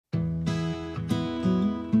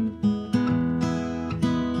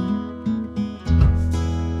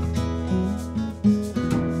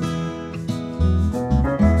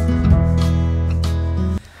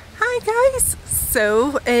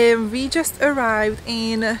So we just arrived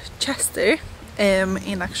in Chester,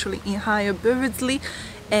 actually in higher Berdsley.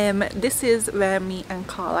 This is where me and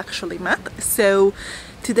Carl actually met. So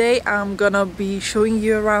today I'm gonna be showing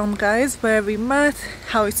you around, guys, where we met,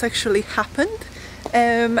 how it's actually happened,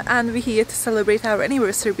 and we're here to celebrate our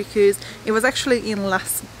anniversary because it was actually in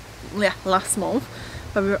last month,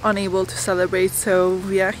 but we were unable to celebrate, so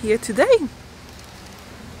we are here today.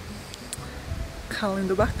 Carl in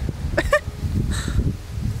the back.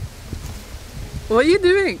 What are you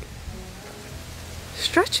doing?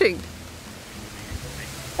 Stretching?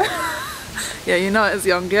 Yeah, you're not as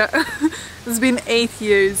young yet. It's been 8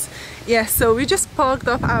 years. Yeah, so we just parked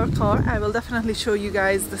up our car. I will definitely show you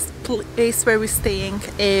guys this place where we're staying,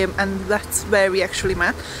 and that's where we actually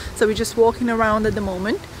met. So we're just walking around at the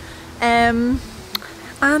moment. And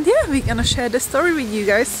yeah, we're gonna share the story with you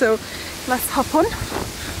guys. So let's hop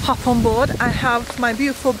on board. I have my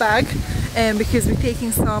beautiful bag, because we're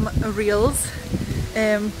taking some reels,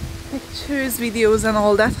 pictures, videos and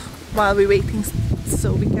all that while we're waiting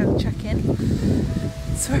so we can check in.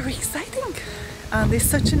 It's very exciting, and it's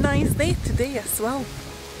such a nice day today as well.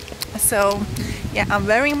 So yeah, I'm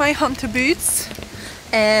wearing my hunter boots,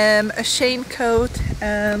 a Shane coat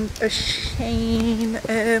and a Shane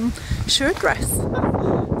shirt dress.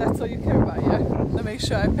 That's all you care about, yeah? To make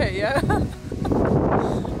sure I pay, yeah?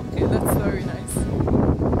 Okay, that's very nice.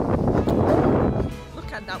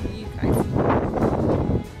 Look at that view, guys.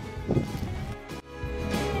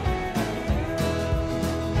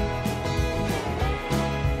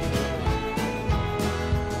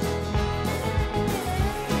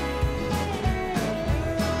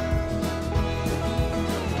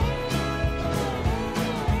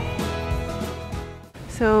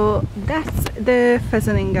 So that's the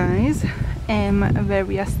Pheasant, guys, where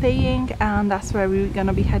we are staying, and that's where we're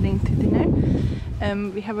gonna be heading to dinner.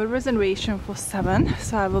 We have a reservation for 7,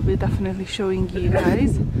 so I will be definitely showing you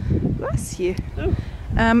guys. Bless you.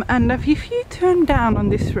 And if you turn down on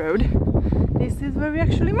this road, this is where we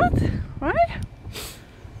actually met, right?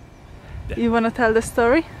 Yeah. You wanna tell the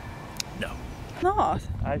story? No. Not?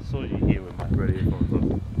 I saw you here with my radio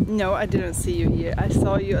phone. No, I didn't see you here. I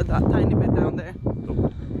saw you at that tiny bit down there.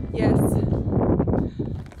 Oh. Yes,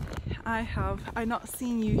 I have. I not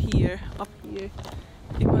seen you here, up here.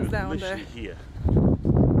 It was down there. Here.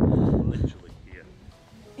 Literally here.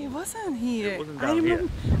 It wasn't here. It wasn't down here.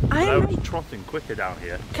 I was trotting quicker down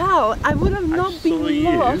here. Carl, I would have not been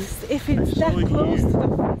lost if it's that close to the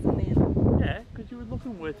Pheasant. Yeah, because you were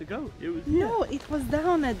looking where to go. It was. No, it was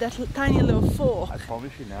down at that tiny little fork. I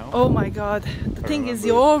promise you now. Oh my God! The thing is,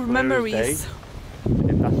 your memories.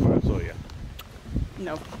 That's where I saw you.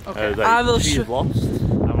 No. Okay. Like, I will she's lost.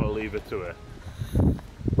 I'm gonna leave it to her.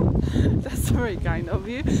 That's very kind of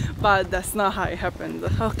you, but that's not how it happened.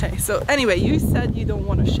 Okay, so anyway, you said you don't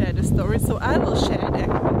want to share the story, so I will share that it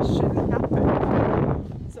actually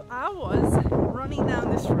happened. So I was running down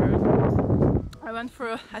this road. I went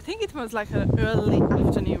for I think it was like an early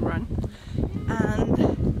afternoon run,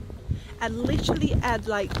 and literally at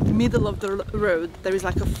like middle of the road there is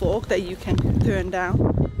like a fork that you can turn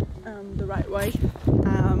down the right way,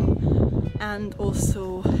 and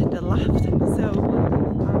also the left. So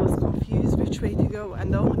I was confused which way to go,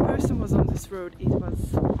 and the only person was on this road, it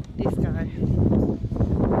was this guy,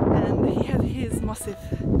 and he had his massive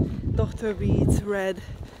Dr. Reed's red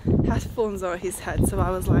headphones on his head, so I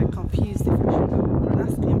was like confused if I should go over and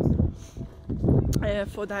ask him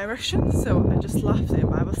for direction. So I just laughed at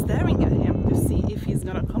him. I was staring at him to see if he's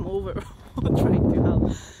gonna come over or trying to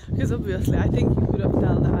help, because obviously I think he could have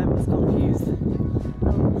told that I was confused.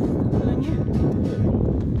 Wouldn't you?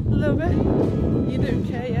 A little bit? You don't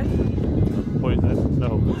care, yeah? Pointless, no.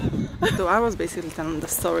 So I was basically telling the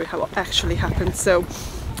story how it actually happened. So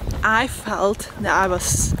I felt that I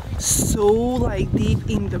was so like deep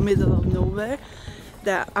in the middle of nowhere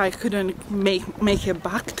that I couldn't make it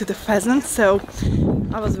back to the Pheasant, so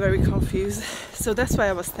I was very confused. So that's why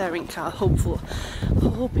I was staring Carl,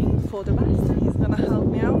 hoping for the best that he's gonna help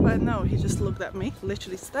me out, but no, he just looked at me,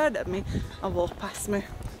 literally stared at me and walked past me.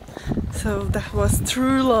 So that was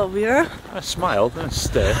true love, yeah? I smiled and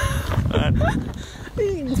stared.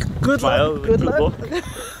 Good luck, good luck.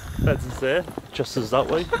 Pheasant's there, just as that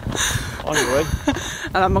way, on your way.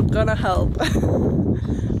 And I'm not gonna help.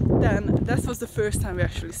 Then that was the first time we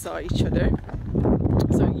actually saw each other.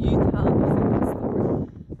 So you tell the story.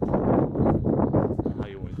 How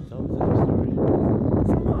you want to tell the story?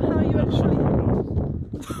 So how you actually...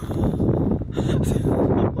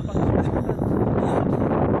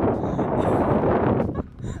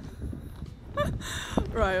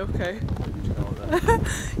 Right, okay.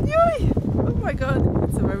 Oh my God,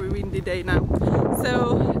 it's a very windy day now.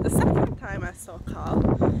 So the second time I saw Carl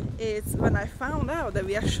is when I found out that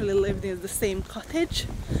we actually lived in the same cottage.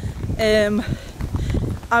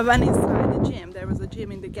 I went inside the gym. There was a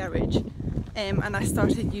gym in the garage, and I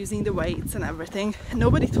started using the weights and everything.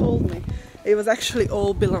 Nobody told me it was actually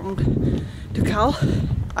all belonged to Carl.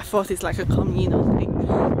 I thought it's like a communal thing,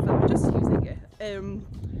 so I'm just using it.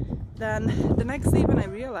 Then the next day when I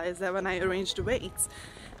realized that when I arranged the weights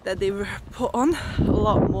that they were put on a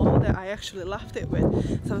lot more that I actually left it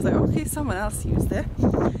with, so I was like, okay, someone else used it.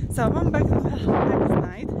 So I went back the next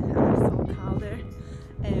night and I saw Carl there,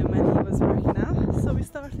 and he was working out, so we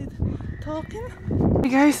started talking. Hey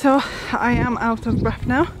guys, so I am out of breath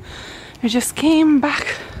now. I just came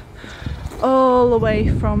back all the way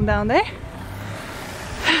from down there.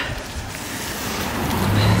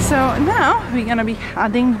 So now we're gonna be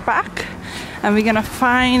heading back and we're gonna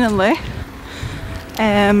finally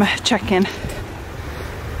check in.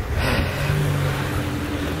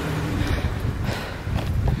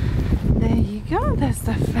 There you go, that's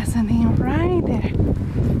the pheasant in right there.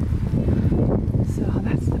 So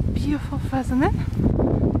that's the beautiful pheasant.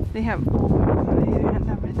 They have overcoat and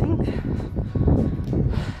everything.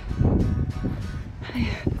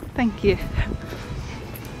 Thank you.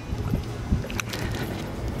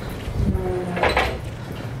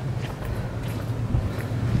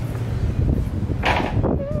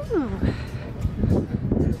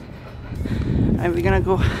 And we're gonna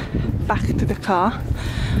go back to the car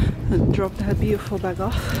and drop that beautiful bag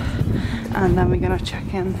off, and then we're gonna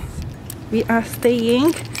check in. We are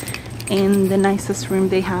staying in the nicest room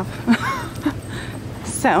they have.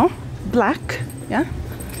 So black, yeah.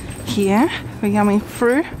 Here we're coming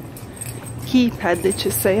through keypad, did you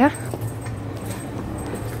say? Yeah?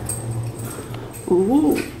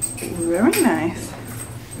 Ooh, very nice.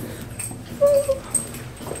 Ooh.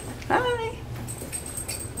 Hi.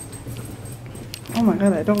 Oh my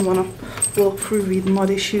god, I don't want to walk through with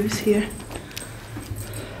muddy shoes here.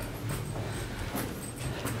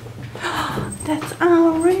 That's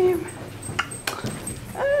our room.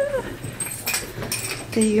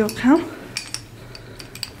 There you go, Cal.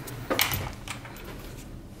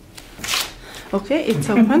 Okay, it's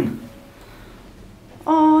open.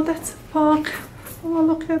 Oh, that's a park. Oh,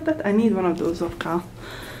 look at that. I need one of those of Cal.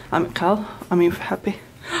 I'm happy.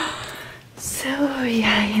 So,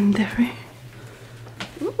 yeah, in the room.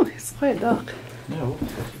 Ooh, it's quite dark. No.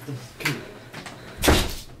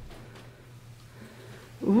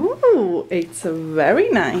 Ooh, it's very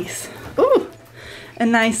nice. Ooh, a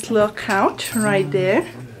nice little couch right there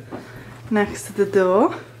next to the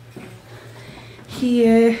door.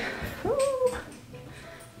 Here, ooh,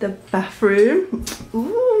 the bathroom.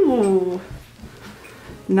 Ooh,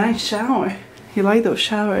 nice shower. You like those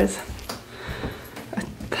showers? A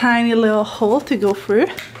tiny little hole to go through.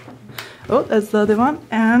 Oh, that's the other one.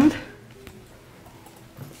 And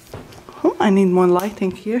oh, I need more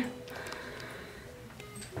lighting here.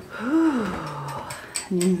 Ooh,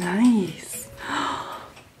 nice.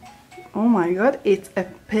 Oh my god, it's a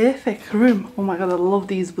perfect room. Oh my god, I love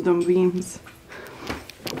these wooden beams.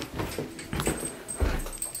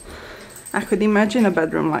 I could imagine a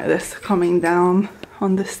bedroom like this coming down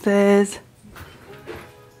on the stairs.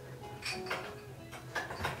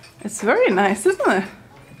 It's very nice, isn't it?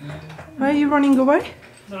 Why are you running away?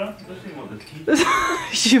 No,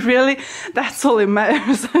 just You really? That's all it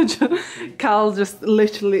matters. Carl just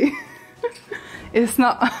literally... It's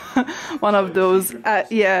not one of those,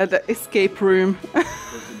 yeah, the escape room.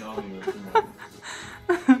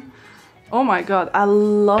 Oh my god, I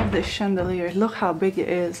love this chandelier. Look how big it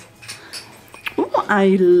is. Oh,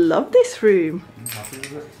 I love this room.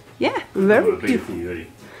 Yeah, very beautiful.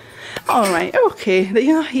 Alright, okay,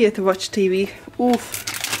 you're not here to watch TV. Oof.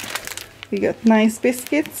 We got nice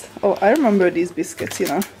biscuits. Oh, I remember these biscuits, you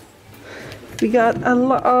know. We got a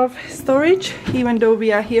lot of storage, even though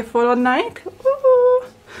we are here for a night. Ooh.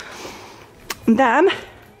 Then,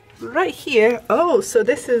 right here, oh, so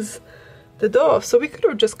this is the door. So we could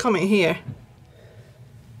have just come in here.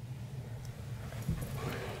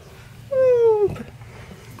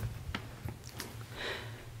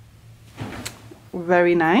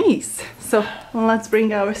 Very nice. So let's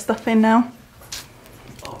bring our stuff in now.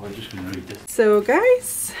 Oh, we're just gonna read this. So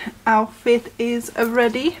guys, outfit is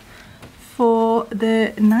ready for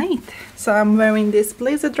the night. So I'm wearing this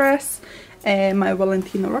blazer dress and my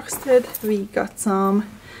Valentino Rockstead. We got some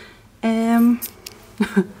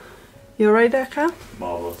you're right there, Cal?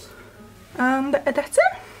 Marvelous. And that's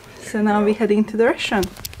it. So now we're heading to the restaurant.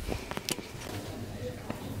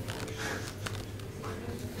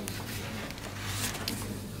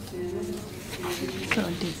 So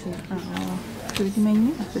this is our food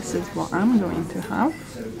menu at this this is what I'm going to have,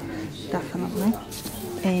 definitely.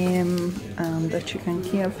 And the chicken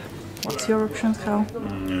Kiev. What's your options, Cal?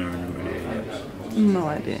 No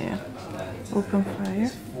idea. Open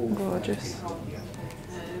fire, gorgeous.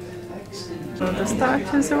 So the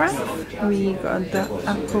starters around. We got the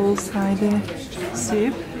apple cider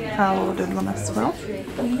soup. Cal ordered one as well.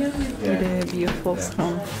 With a beautiful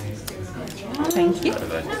scone. Thank you.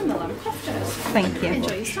 Thank you.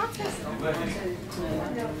 Enjoy your starters.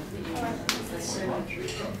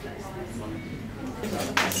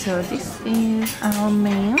 So this is our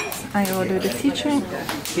mains. I ordered a chicken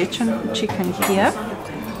here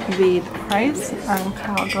with fries, and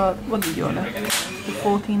Carl got, what did you order? The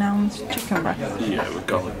 14-ounce chicken breast. Yeah, with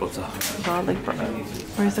garlic butter. Garlic butter.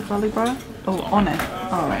 Where is the garlic butter? Oh, on it.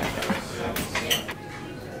 Alright.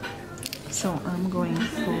 So I'm going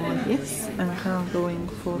for this, and Carl going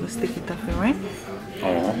for the sticky toffee, right?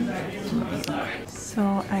 Oh.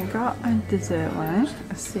 So I got a dessert wine,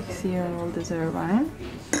 a 6-year-old dessert wine.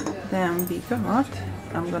 Then we got,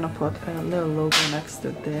 I'm gonna put a little logo next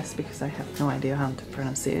to this because I have no idea how to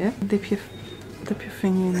pronounce it. Dip your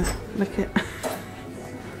finger in it, look it.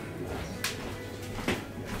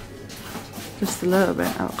 Just a little bit,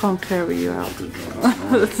 I can't carry you out.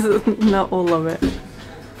 Not all of it.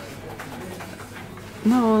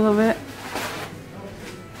 Not all of it.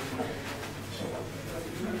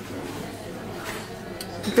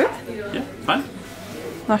 Good? Yeah, fine.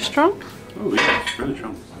 Not strong? Oh yeah, it's really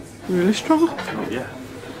strong. Really strong? Oh yeah.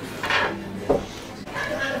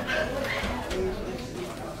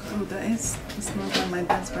 Oh, that is. It smells like my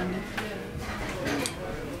dad's brandy.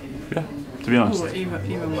 Yeah, to be honest. Oh,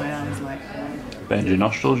 even my eyes like. Bend your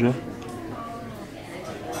nostrils, yeah.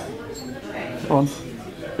 Go on.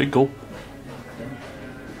 Big gulp.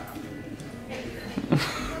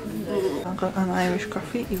 I got an Irish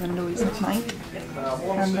coffee, even though it's not mine.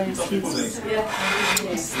 And there's his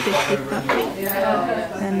sticky coffee.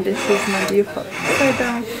 And this is my beautiful upside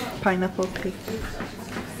down pineapple cake.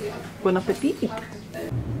 Bon appetit!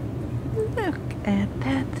 Look at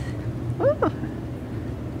that! Ooh.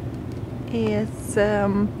 It's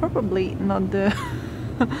probably not the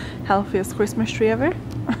healthiest Christmas tree ever.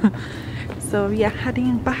 So we are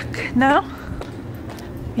heading back now.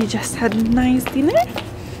 We just had a nice dinner.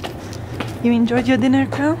 You enjoyed your dinner,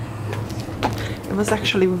 Carl? It was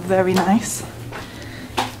actually very nice.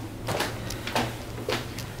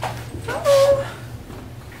 Oh.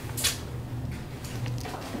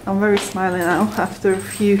 I'm very smiley now after a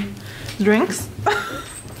few drinks.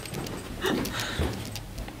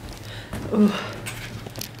 Oh.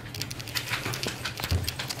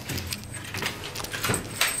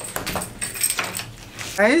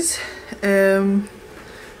 Guys,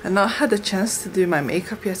 I've not had a chance to do my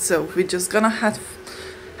makeup yet, so we're just gonna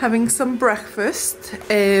having some breakfast.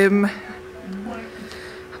 I'm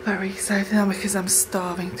very excited now because I'm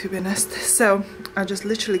starving, to be honest. So I just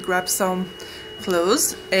literally grabbed some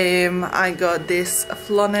clothes. I got this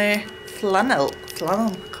flannel,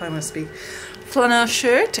 can't even speak, flannel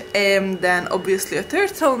shirt, then obviously a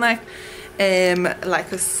turtleneck,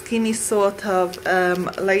 like a skinny sort of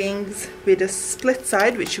leggings with a split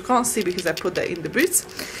side, which you can't see because I put that in the boots.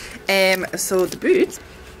 So the boots,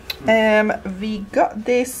 we got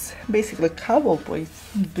this basically cowboy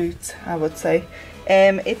boots, I would say.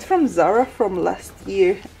 It's from Zara from last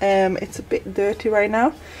year. It's a bit dirty right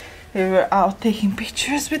now. We were out taking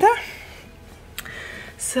pictures with her.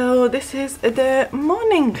 So this is the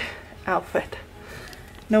morning outfit.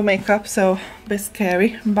 No makeup, so a bit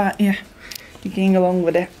scary, but yeah, you're getting along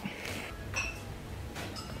with it.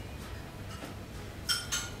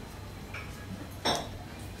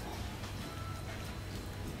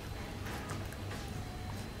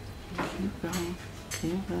 Keep going,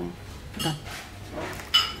 keep going. Done.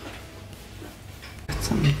 Got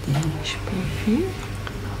some Danish perfume.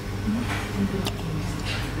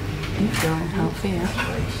 Keep going healthy, yeah.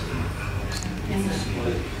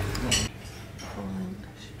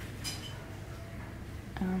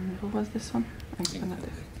 What was this one? I think they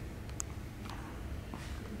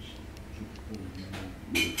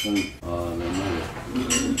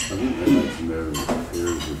made some errors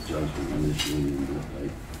of judgment initially in that they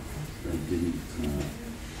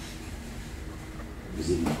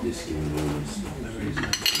didn't discount all this.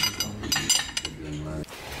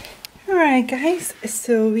 Alright guys,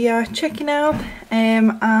 so we are checking out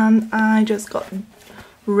and I just got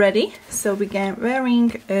ready. So we are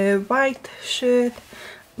wearing a white shirt,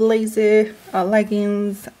 blazer,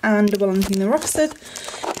 leggings and the Valentino Rockset.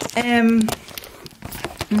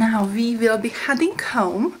 Now we will be heading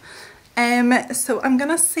home So I'm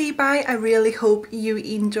gonna say bye. I really hope you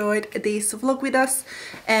enjoyed this vlog with us.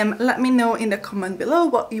 Let me know in the comment below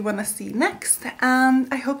what you wanna see next, and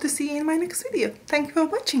I hope to see you in my next video. Thank you for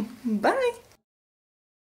watching. Bye!